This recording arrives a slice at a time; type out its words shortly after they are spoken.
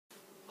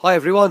Hi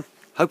everyone,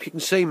 hope you can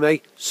see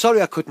me.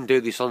 Sorry I couldn't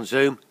do this on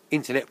Zoom,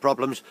 internet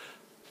problems,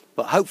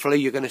 but hopefully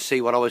you're going to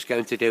see what I was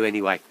going to do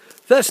anyway.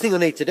 First thing I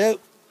need to do,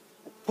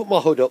 put my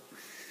hood up,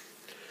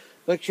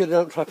 make sure they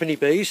don't trap any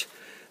bees.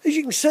 As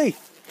you can see,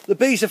 the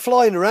bees are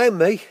flying around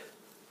me.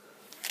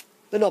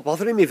 They're not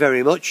bothering me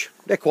very much,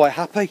 they're quite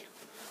happy.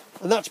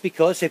 And that's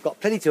because they've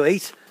got plenty to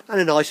eat and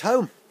a nice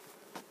home.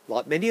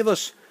 Like many of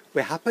us,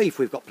 we're happy if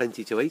we've got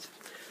plenty to eat.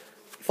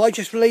 If I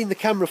just lean the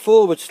camera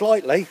forward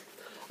slightly,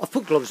 I've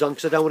put gloves on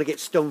because I don't want to get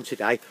stung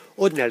today.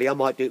 Ordinarily I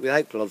might do it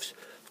without gloves,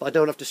 but I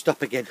don't have to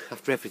stop again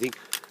after everything.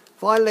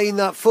 If I lean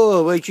that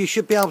forward, you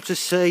should be able to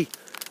see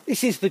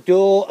this is the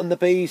door and the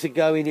bees are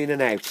going in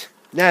and out.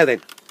 Now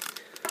then,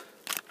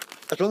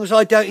 as long as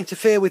I don't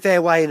interfere with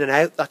their way in and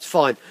out, that's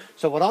fine.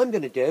 So what I'm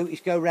going to do is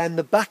go around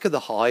the back of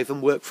the hive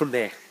and work from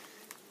there.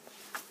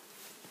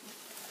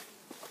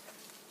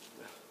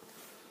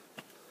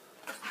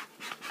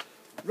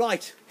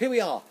 Right, here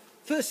we are.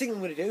 First thing I'm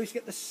going to do is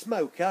get the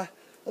smoker,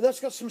 and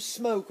that's got some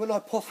smoke. When I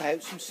puff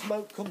out, some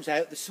smoke comes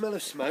out, the smell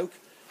of smoke,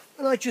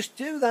 and I just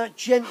do that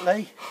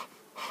gently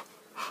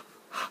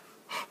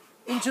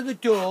into the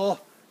door,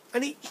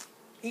 and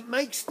it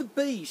makes the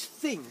bees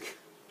think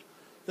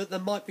that there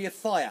might be a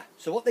fire.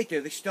 So what they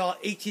do, they start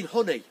eating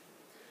honey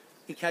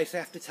in case they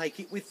have to take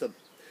it with them.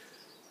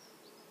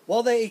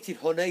 While they're eating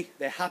honey,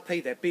 they're happy,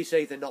 they're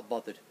busy, they're not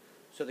bothered,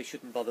 so they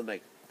shouldn't bother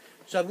me.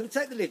 So I'm going to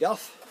take the lid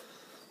off,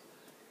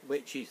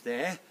 which is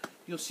there.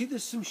 You'll see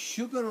there's some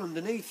sugar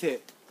underneath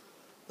it.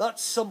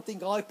 That's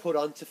something I put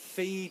on to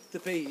feed the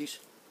bees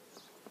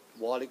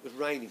while it was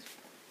raining.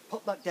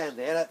 Pop that down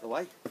there, out the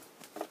way.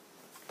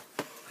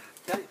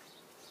 Okay,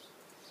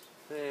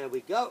 there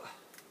we go.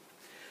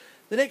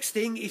 The next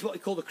thing is what we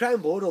call the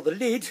crown board, or the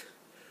lid,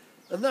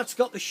 and that's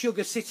got the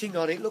sugar sitting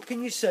on it. Look,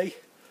 can you see?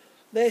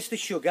 There's the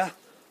sugar.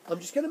 I'm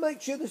just going to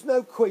make sure there's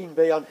no queen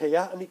bee on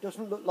here, and it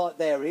doesn't look like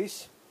there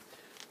is.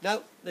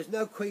 No, there's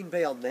no queen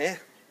bee on there.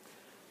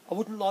 I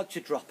wouldn't like to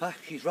drop her,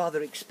 she's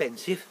rather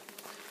expensive.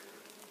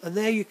 And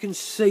there you can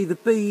see the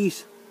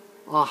bees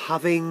are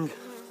having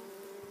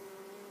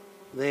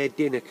their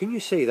dinner. Can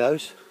you see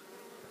those?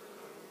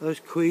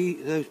 Those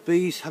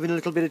bees having a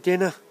little bit of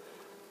dinner.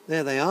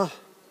 There they are.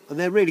 And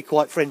they're really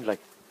quite friendly.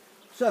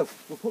 So,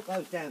 we'll put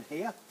those down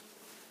here.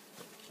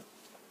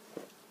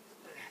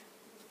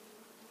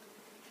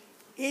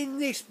 In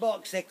this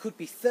box there could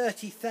be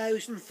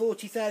 30,000,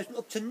 40,000,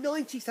 up to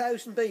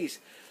 90,000 bees.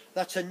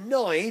 That's a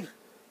 9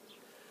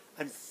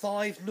 and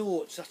 5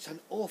 noughts. That's an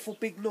awful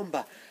big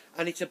number,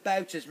 and it's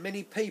about as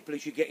many people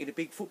as you get in a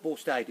big football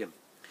stadium.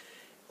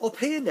 Up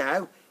here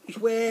now is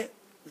where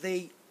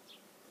the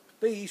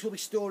bees will be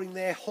storing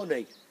their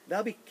honey.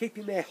 They'll be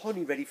keeping their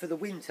honey ready for the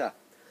winter.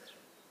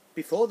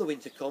 Before the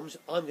winter comes,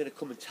 I'm going to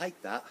come and take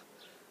that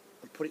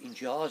and put it in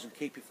jars and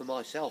keep it for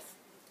myself,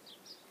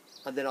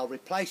 and then I'll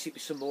replace it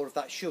with some more of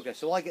that sugar.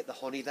 So I get the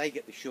honey, they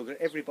get the sugar,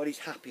 everybody's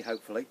happy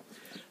hopefully.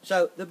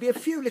 So there'll be a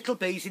few little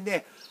bees in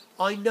there.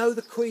 I know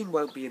the queen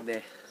won't be in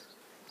there,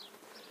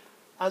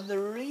 and the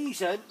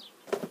reason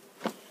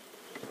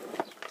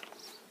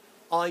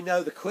I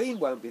know the queen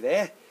won't be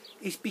there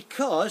is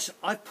because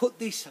I put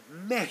this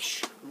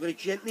mesh, I'm going to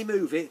gently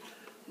move it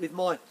with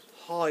my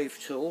hive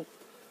tool,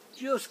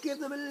 just give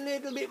them a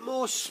little bit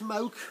more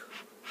smoke.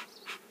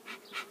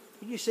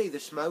 Can you see the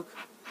smoke?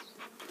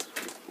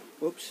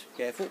 Whoops,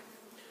 careful.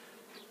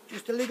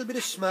 Just a little bit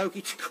of smoke.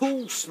 It's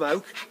cool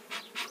smoke,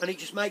 and it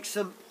just makes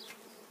them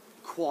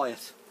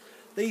quiet.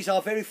 These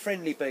are very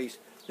friendly bees.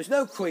 There's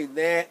no queen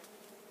there.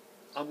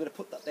 I'm going to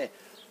put that there.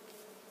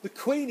 The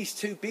queen is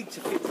too big to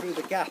fit through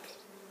the gap,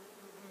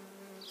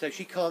 so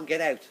she can't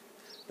get out.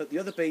 But the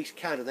other bees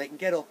can, and they can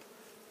get up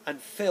and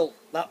fill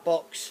that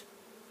box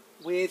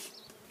with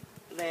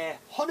their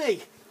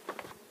honey.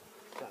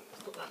 So,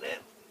 let's put that there.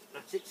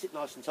 That's it, sit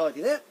nice and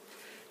tidy there.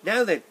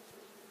 Now then,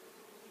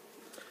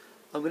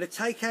 I'm going to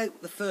take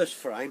out the first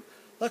frame.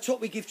 That's what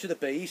we give to the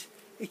bees.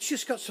 It's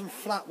just got some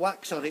flat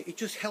wax on it. It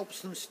just helps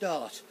them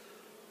start.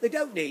 They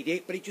don't need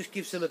it, but it just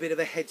gives them a bit of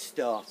a head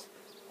start.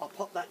 I'll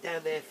pop that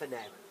down there for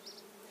now.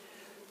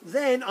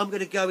 Then I'm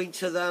going to go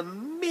into the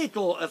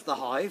middle of the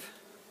hive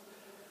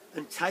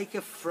and take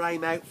a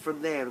frame out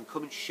from there and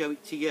come and show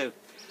it to you.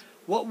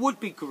 What would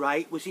be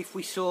great was if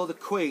we saw the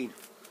queen,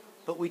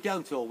 but we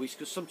don't always,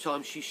 because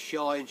sometimes she's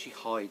shy and she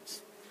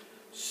hides.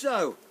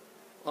 So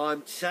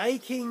I'm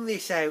taking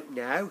this out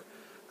now,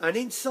 and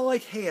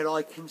inside here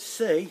I can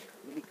see,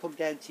 let me come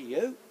down to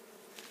you.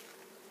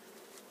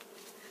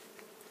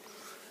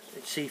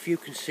 Let's see if you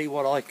can see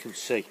what I can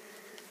see.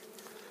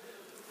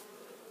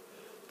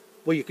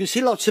 Well, you can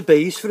see lots of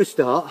bees for a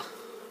start,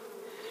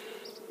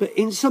 but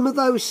in some of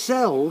those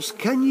cells,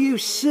 can you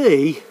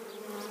see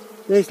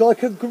there's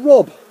like a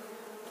grub,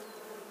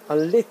 a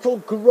little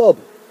grub,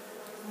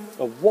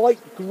 a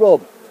white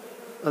grub,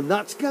 and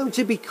that's going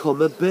to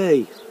become a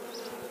bee.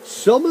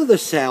 Some of the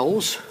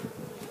cells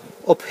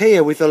up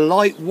here with a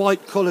light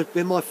white colour,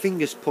 where my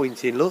finger's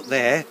pointing, look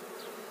there,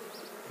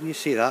 can you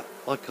see that?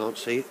 I can't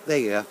see it, there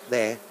you are,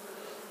 there.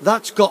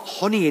 That's got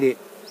honey in it,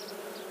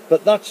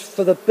 but that's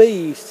for the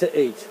bees to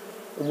eat,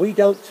 and we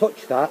don't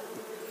touch that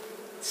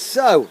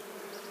So,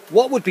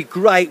 what would be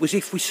great was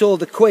if we saw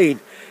the queen.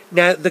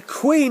 Now, the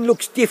queen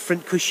looks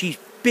different because she's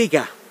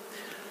bigger.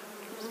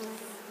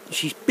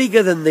 She's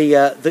bigger than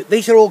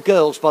these are all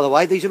girls, by the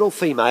way. These are all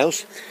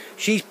females.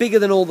 She's bigger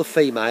than all the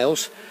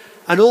females.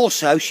 And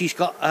also, she's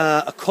got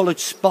a coloured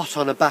spot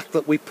on her back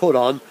that we put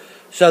on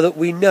so that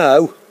we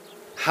know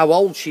how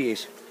old she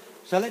is.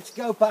 So let's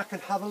go back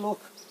and have a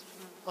look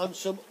on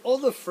some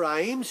other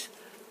frames.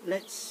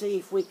 Let's see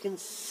if we can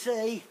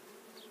see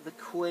the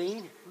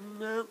queen.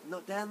 No,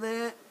 not down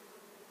there.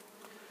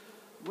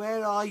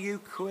 Where are you,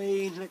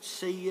 queen? Let's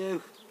see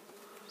you.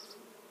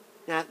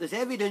 Now, there's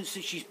evidence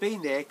that she's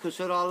been there because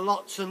there are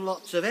lots and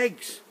lots of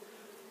eggs.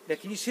 Now,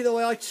 can you see the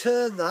way I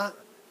turn that?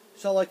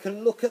 So I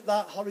can look at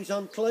that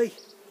horizontally.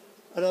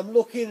 And I'm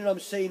looking and I'm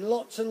seeing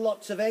lots and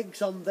lots of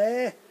eggs on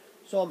there.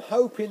 So I'm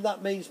hoping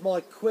that means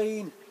my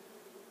queen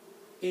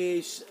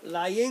is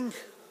laying.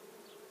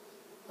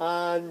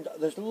 And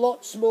there's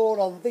lots more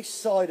on this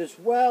side as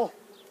well.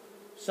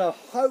 So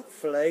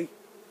hopefully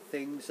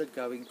things are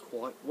going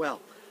quite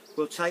well.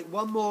 We'll take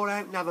one more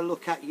out and have a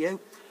look at you.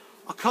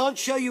 I can't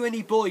show you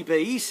any boy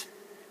bees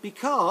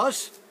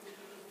because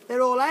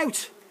they're all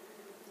out.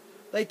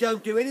 They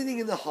don't do anything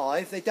in the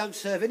hive. They don't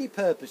serve any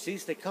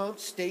purposes. They can't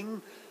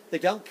sting. They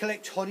don't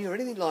collect honey or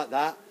anything like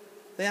that.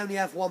 They only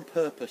have one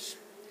purpose.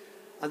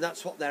 And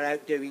that's what they're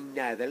out doing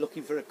now. They're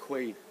looking for a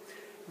queen.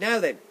 Now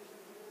then,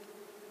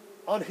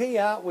 on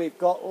here we've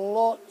got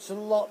lots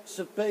and lots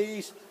of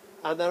bees.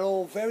 And they're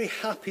all very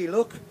happy,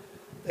 look.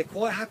 They're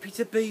quite happy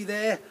to be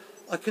there.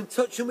 I can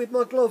touch them with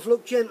my glove,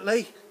 look,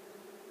 gently.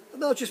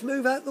 And they'll just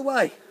move out the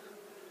way.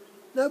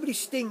 Nobody's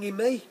stinging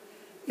me.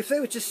 If they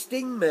were to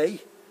sting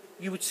me,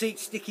 you would see it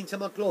stick into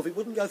my glove. It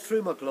wouldn't go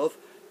through my glove,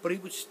 but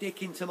it would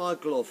stick into my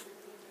glove.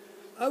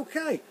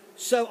 Okay,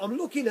 so I'm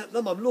looking at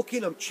them,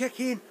 I'm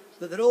checking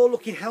that they're all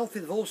looking healthy.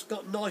 They've all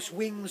got nice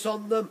wings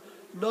on them.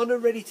 None are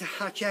ready to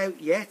hatch out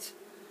yet.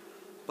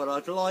 But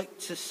I'd like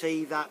to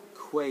see that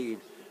queen.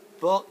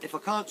 But if I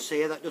can't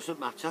see her, that doesn't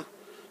matter.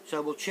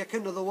 So we'll check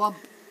another one.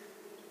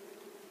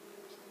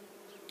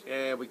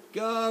 There we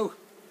go.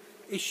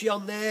 Is she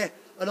on there?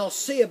 And I'll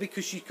see her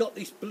because she's got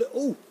this blue...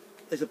 Oh,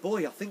 there's a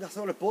boy. I think I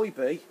saw a boy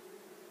bee.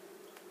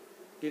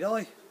 Did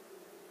I?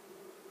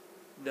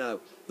 No.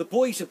 The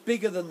boys are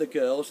bigger than the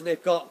girls, and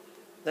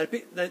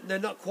they're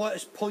not quite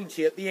as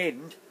pointy at the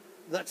end.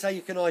 That's how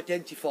you can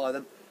identify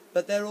them.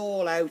 But they're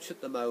all out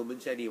at the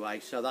moment anyway,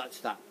 so that's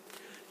that.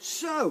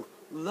 So,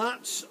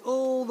 that's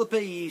all the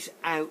bees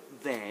out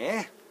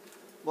there.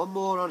 One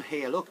more on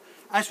here, look.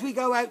 As we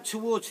go out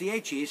towards the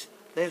edges,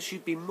 there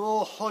should be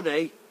more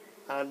honey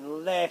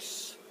and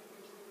less...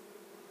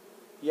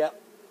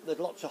 Yep, there's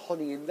lots of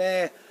honey in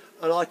there,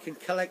 and I can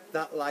collect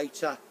that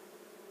later,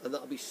 and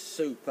that'll be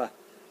super.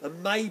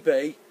 And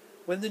maybe,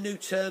 when the new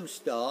term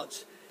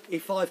starts,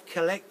 if I've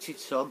collected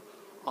some,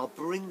 I'll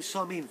bring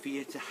some in for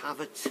you to have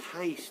a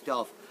taste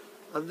of.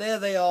 And there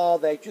they are,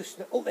 they're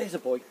just... Oh, there's a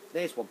boy,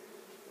 there's one.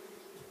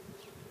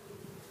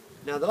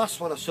 Now, the last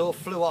one I saw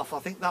flew off. I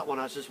think that one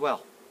has as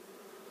well.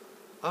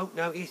 Oh,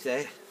 no, he's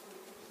there.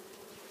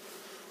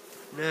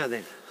 Now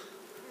then,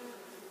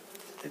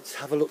 let's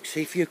have a look,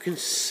 see if you can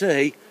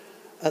see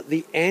at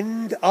the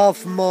end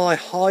of my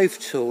hive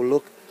tool,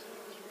 look,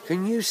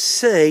 can you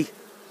see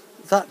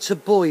that's a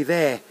boy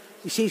there?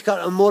 You see he's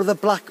got more of a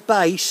black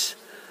base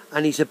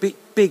and he's a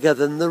bit bigger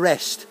than the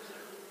rest.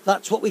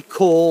 That's what we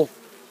call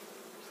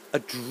a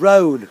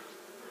drone.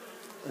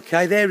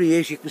 Okay, there he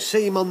is, you can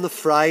see him on the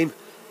frame.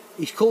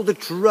 He's called a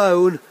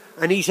drone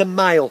and he's a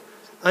male.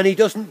 And he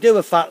doesn't do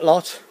a fat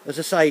lot. As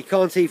I say, he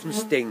can't even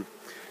sting.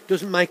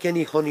 Doesn't make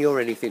any honey or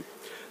anything.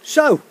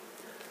 So,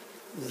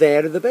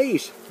 there are the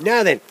bees.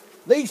 Now then,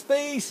 these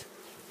bees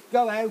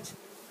go out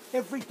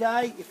every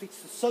day if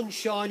it's the sun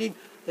shining.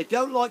 They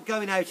don't like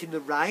going out in the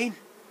rain.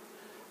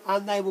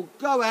 And they will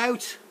go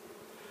out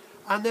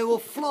and they will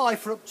fly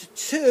for up to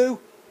 2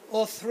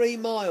 or 3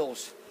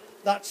 miles.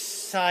 That's,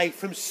 say,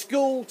 from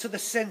school to the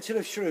centre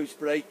of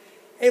Shrewsbury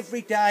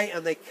every day,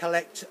 and they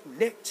collect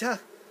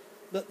nectar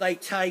that they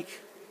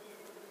take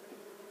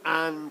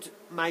and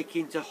make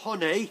into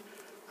honey,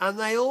 and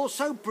they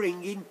also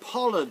bring in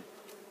pollen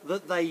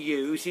that they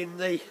use in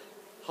the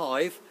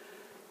hive,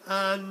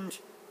 and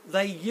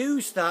they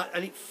use that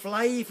and it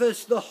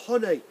flavours the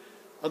honey.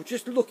 I'm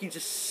just looking to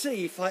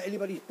see if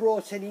anybody's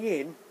brought any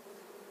in,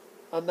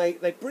 and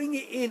they bring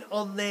it in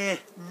on their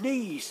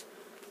knees,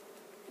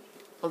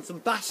 on some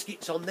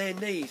baskets on their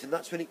knees, and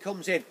that's when it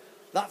comes in.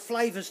 That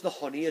flavours the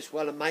honey as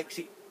well and makes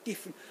it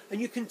different, and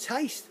you can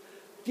taste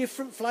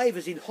different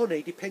flavours in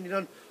honey depending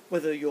on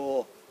whether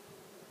your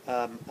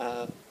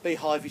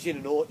beehive is in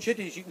an orchard.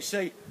 As you can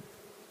see,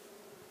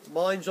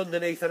 mine's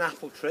underneath an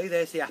apple tree.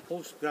 There's the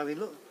apples growing,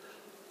 look.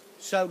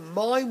 So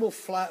mine will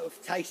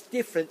taste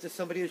different to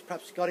somebody who's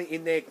perhaps got it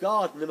in their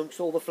garden amongst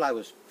all the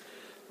flowers.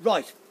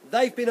 Right,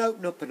 they've been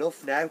opened up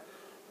enough now.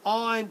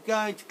 I'm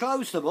going to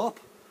close them up.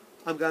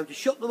 I'm going to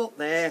shut them up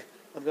there.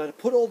 I'm going to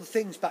put all the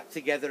things back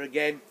together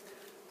again,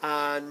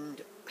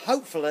 and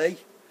hopefully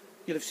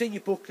you'll have seen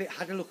your booklet,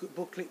 had a look at the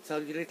booklet,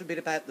 told you a little bit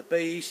about the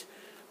bees,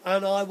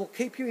 and I will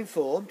keep you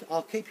informed.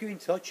 I'll keep you in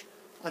touch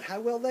on how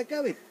well they're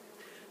going.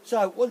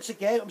 So once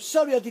again, I'm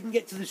sorry I didn't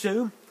get to the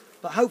Zoom,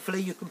 but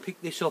hopefully you can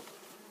pick this up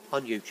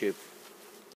on YouTube.